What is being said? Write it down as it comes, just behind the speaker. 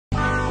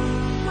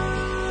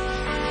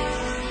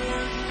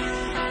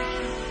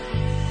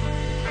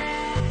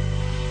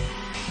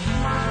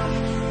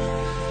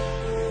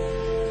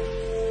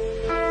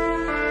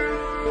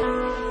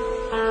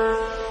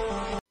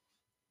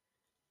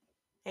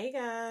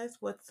guys,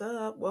 what's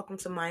up? Welcome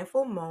to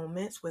Mindful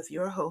Moments with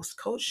your host,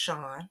 Coach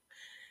Shawn.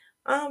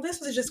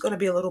 This is just going to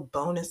be a little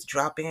bonus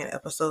drop-in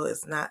episode.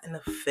 It's not an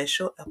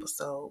official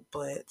episode,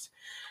 but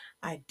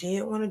I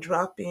did want to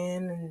drop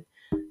in and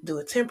do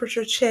a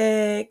temperature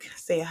check,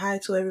 say hi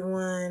to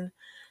everyone.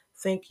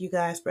 Thank you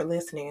guys for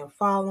listening and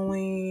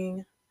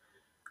following.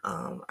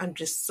 I'm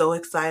just so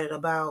excited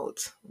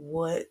about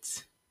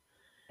what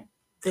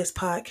this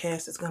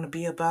podcast is going to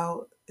be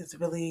about. It's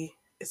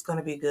going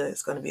to be good.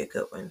 It's going to be a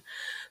good one.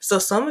 So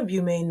some of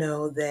you may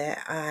know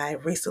that I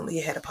recently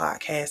had a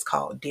podcast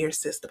called Dear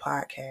Sister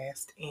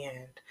Podcast,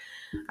 and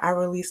I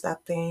released, I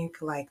think,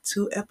 like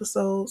 2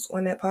 episodes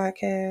on that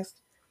podcast,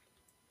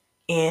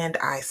 and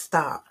I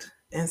stopped.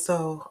 And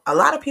so a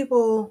lot of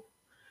people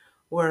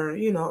were,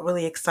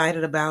 really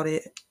excited about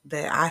it,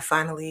 that I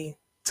finally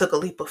took a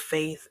leap of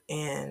faith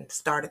and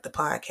started the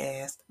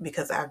podcast,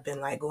 because I've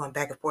been like going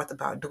back and forth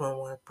about doing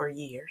one for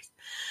years.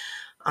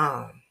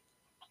 Um,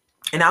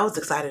 and I was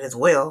excited as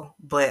well,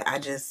 but I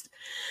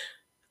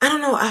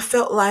don't know, I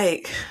felt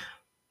like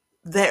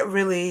that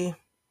really,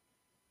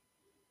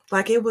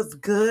 like it was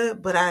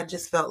good, but I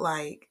just felt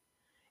like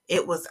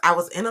I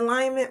was in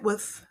alignment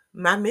with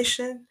my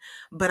mission,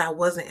 but I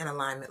wasn't in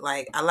alignment.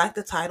 Like, I like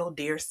the title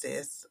Dear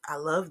Sis. I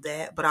love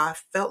that, but I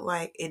felt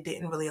like it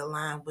didn't really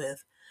align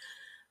with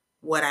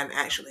what I'm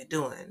actually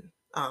doing,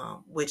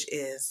 which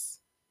is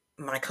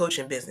my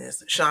coaching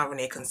business, Shawn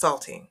Renee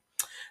Consulting.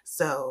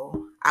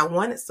 So I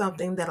wanted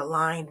something that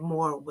aligned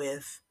more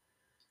with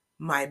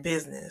my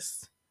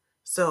business.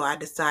 So I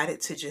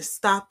decided to just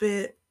stop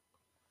it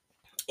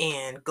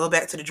and go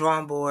back to the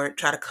drawing board,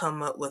 try to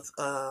come up with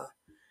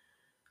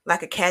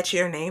like a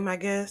catchier name, I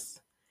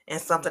guess,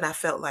 and something I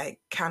felt like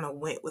kind of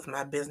went with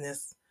my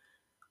business.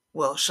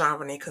 Well, Shawn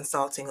Renee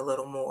Consulting a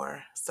little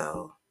more.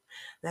 So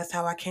that's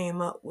how I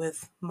came up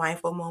with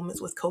Mindful Moments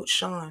with Coach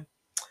Shawn.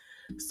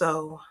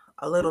 So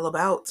a little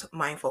about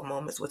Mindful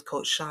Moments with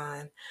Coach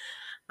Shawn.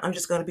 I'm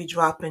just going to be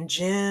dropping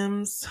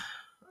gems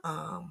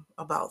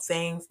about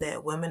things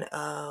that women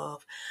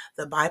of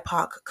the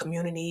BIPOC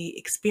community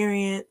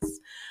experience,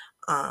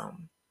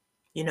 um,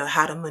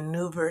 how to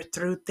maneuver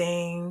through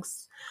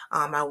things.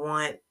 I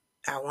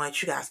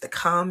want you guys to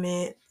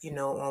comment,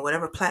 on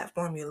whatever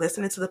platform you're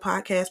listening to the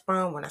podcast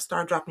from. When I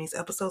start dropping these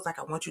episodes, like,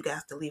 I want you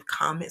guys to leave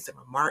comments and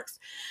remarks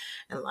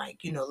and, like,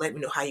 let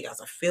me know how you guys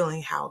are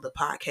feeling, how the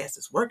podcast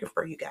is working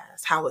for you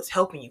guys, how it's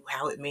helping you,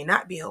 how it may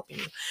not be helping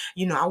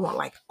you. I want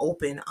like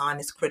open,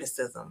 honest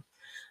criticism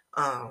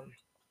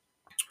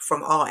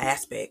from all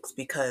aspects,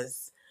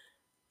 because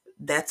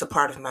that's a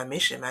part of my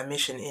mission. My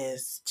mission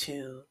is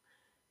to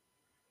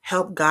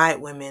help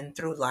guide women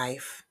through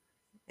life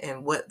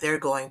and what they're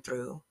going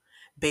through,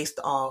 based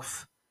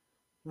off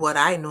what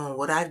I know and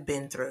what I've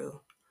been through,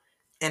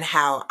 and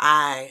how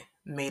I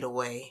made a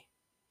way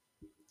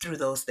through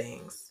those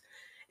things.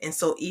 And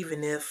so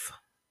even if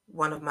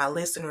one of my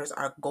listeners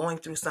are going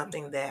through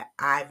something that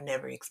I've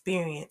never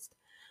experienced,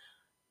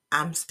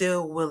 I'm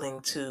still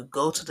willing to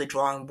go to the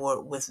drawing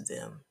board with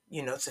them,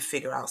 to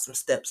figure out some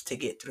steps to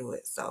get through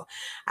it. So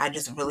I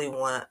just really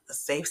want a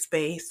safe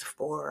space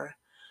for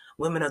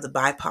women of the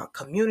BIPOC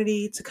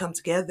community to come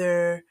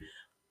together,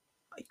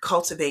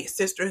 cultivate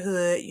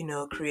sisterhood,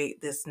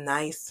 create this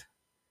nice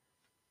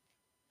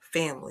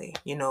family,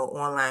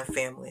 online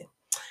family.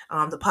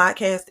 The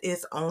podcast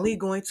is only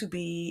going to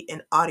be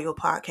an audio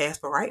podcast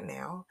for right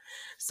now.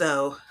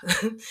 So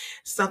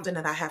something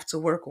that I have to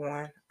work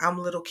on. I'm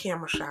a little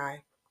camera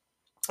shy.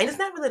 And it's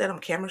not really that I'm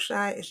camera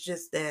shy. It's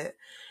just that,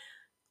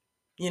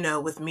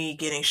 with me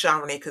getting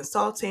Shawn Renee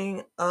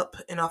Consulting up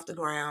and off the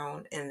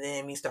ground, and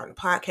then me starting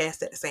a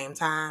podcast at the same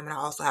time. And I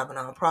also have a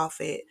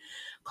nonprofit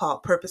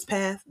called Purpose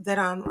Path that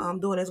I'm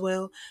doing as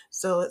well.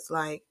 So it's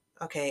like,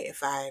 okay,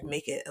 if I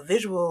make it a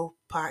visual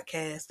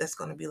podcast, that's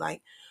going to be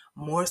like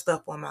more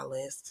stuff on my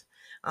list.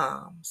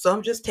 So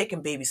I'm just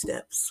taking baby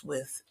steps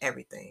with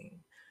everything.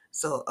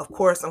 So of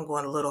course I'm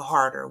going a little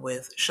harder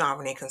with Shawn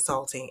Renee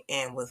Consulting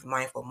and with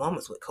Mindful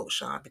Moments with Coach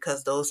Shawn,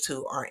 because those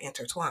two are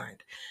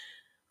intertwined.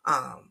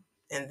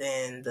 And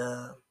then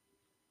the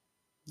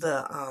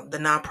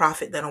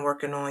nonprofit that I'm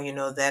working on,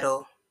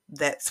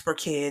 that's for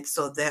kids,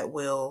 so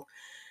that'll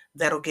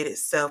get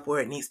itself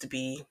where it needs to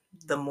be.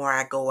 The more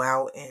I go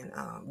out and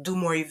do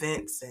more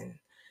events and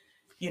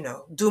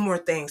do more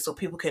things, so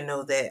people can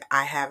know that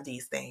I have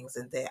these things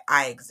and that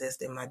I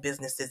exist and my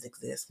businesses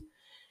exist,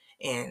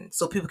 and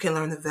so people can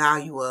learn the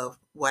value of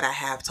what I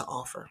have to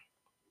offer.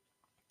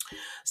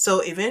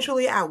 So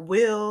eventually I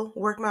will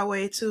work my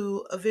way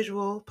to a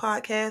visual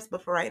podcast,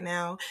 but for right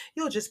now,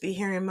 you'll just be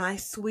hearing my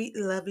sweet,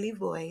 lovely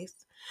voice.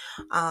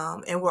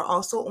 And we're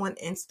also on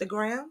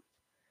Instagram.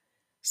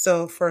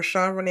 So for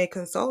Shawn Renee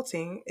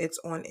Consulting, it's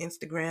on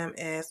Instagram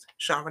as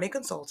Shawn Renee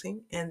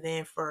Consulting. And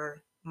then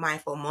for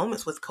Mindful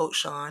Moments with Coach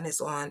Shawn,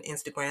 it's on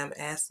Instagram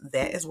as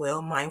that as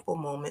well, Mindful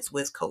Moments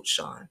with Coach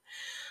Shawn.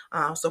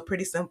 So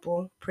pretty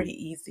simple, pretty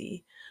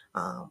easy.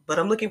 But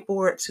I'm looking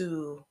forward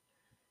to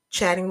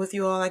chatting with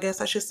you all, I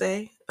guess I should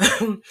say,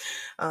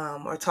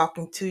 or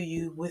talking to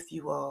you with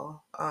you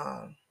all.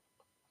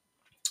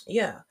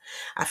 yeah,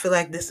 I feel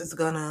like this is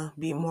gonna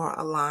be more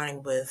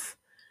aligned with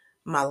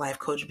my life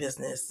coach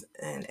business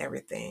and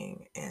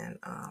everything. And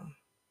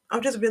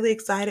I'm just really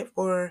excited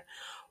for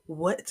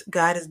what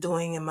God is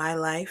doing in my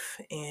life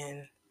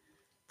and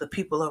the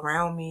people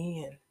around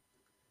me. And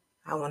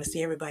I want to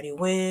see everybody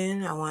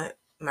win. I want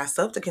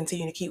myself to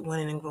continue to keep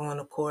winning and growing,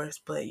 of course.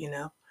 But,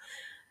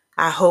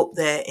 I hope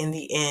that in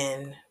the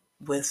end,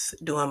 with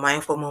doing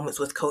mindful moments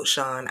with Coach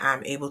Shawn,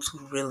 I'm able to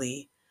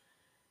really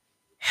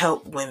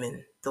help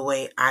women the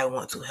way I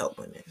want to help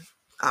women.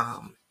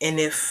 And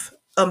if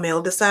a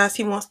male decides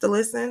he wants to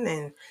listen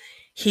and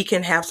he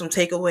can have some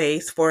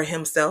takeaways for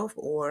himself,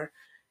 or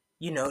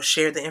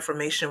share the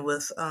information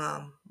with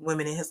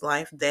women in his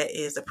life, that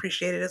is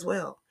appreciated as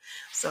well.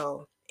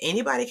 So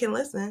anybody can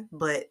listen,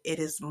 but it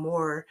is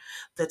more,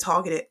 the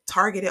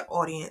targeted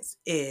audience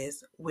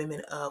is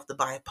women of the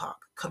BIPOC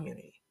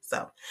community.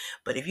 So,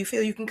 but if you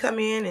feel you can come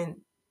in and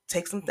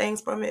take some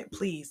things from it,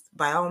 please,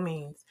 by all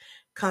means,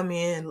 come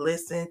in,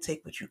 listen,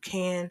 take what you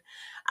can.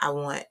 I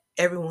want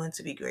everyone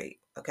to be great.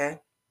 Okay.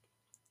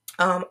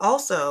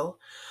 Also,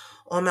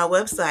 on my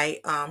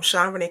website,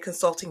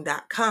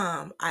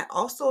 ShawnReneeConsulting.com, I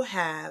also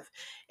have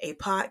a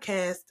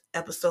podcast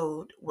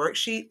episode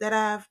worksheet that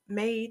I've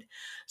made.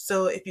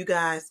 So if you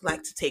guys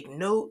like to take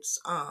notes,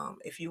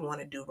 if you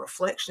want to do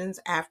reflections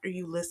after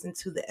you listen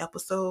to the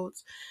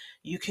episodes,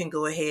 you can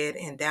go ahead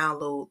and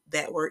download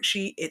that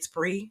worksheet. It's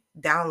free.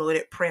 Download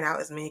it, print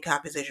out as many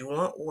copies as you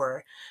want,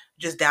 or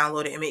just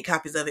download it and make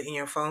copies of it in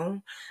your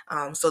phone.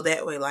 So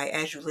that way, like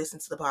as you listen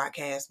to the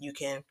podcast, you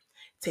can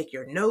take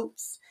your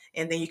notes,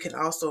 and then you can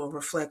also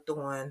reflect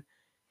on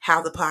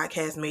how the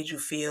podcast made you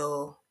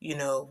feel,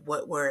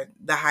 what were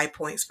the high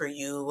points for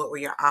you, what were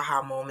your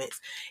aha moments,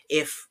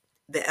 if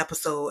the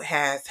episode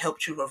has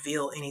helped you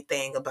reveal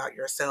anything about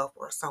yourself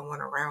or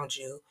someone around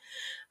you.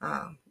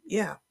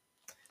 Yeah.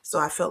 So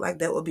I felt like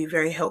that would be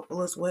very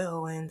helpful as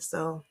well. And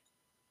so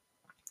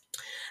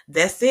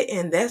that's it.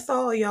 And that's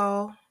all,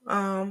 y'all.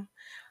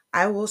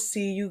 I will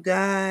see you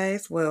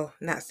guys. Well,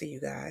 not see you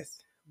guys,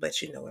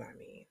 but you know what I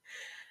mean.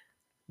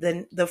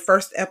 The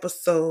first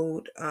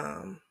episode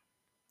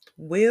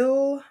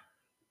will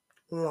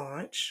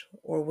launch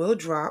or will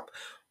drop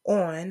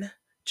on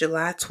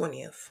July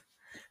 20th.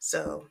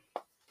 So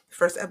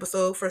first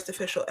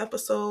official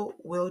episode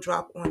will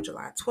drop on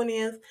July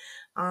 20th.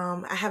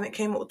 I haven't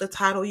came up with the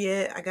title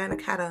yet. I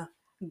gotta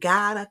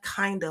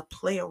kind of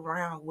play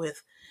around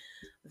with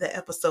the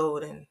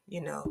episode and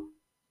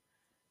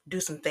do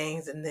some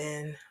things, and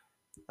then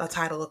a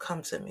title will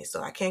come to me.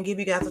 So I can't give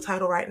you guys a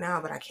title right now,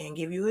 but I can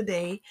give you a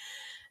day.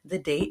 The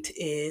date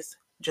is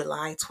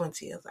July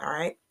 20th. All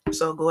right.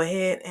 So go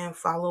ahead and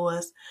follow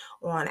us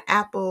on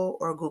Apple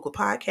or Google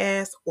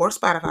Podcasts or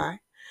Spotify.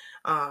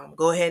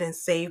 Go ahead and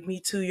save me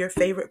to your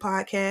favorite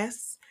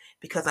podcasts,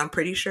 because I'm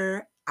pretty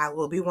sure I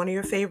will be one of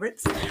your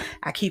favorites.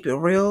 I keep it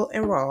real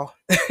and raw.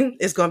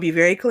 It's going to be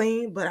very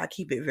clean, but I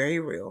keep it very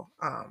real.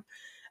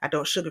 I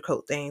don't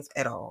sugarcoat things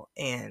at all.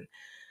 And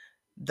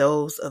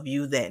those of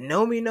you that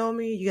know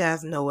me, you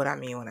guys know what I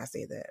mean when I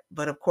say that.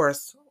 But of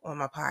course, on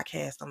my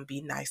podcast, I'm going to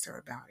be nicer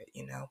about it.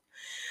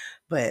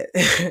 But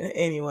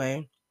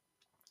anyway,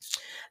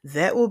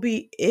 that will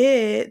be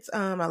it.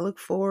 I look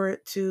forward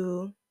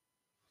to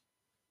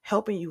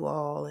helping you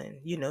all and,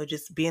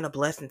 just being a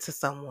blessing to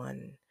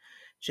someone.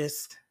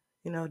 Just,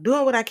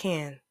 doing what I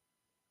can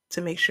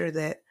to make sure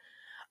that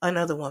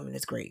another woman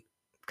is great,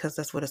 because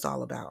that's what it's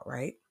all about,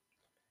 right?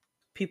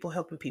 People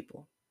helping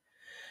people.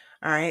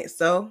 All right,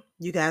 so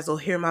you guys will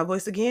hear my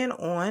voice again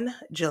on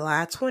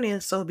July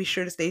 20th. So be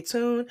sure to stay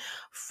tuned.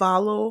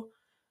 Follow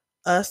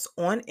us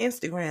on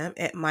Instagram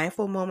at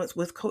Mindful Moments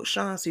with Coach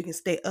Shawn, so you can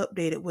stay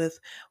updated with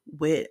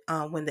when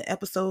the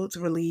episodes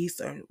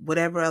release or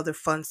whatever other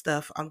fun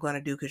stuff I'm going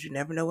to do, because you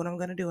never know what I'm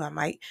going to do. I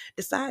might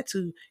decide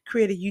to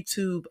create a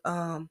YouTube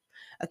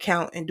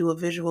account and do a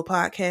visual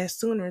podcast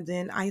sooner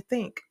than I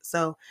think.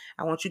 So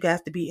I want you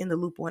guys to be in the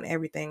loop on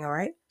everything. All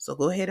right, so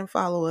go ahead and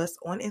follow us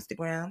on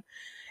Instagram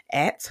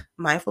at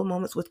Mindful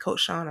Moments with Coach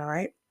Shawn. All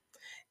right,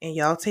 and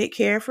y'all take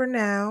care for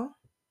now,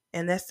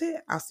 and that's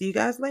it. I'll see you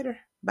guys later.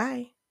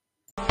 Bye.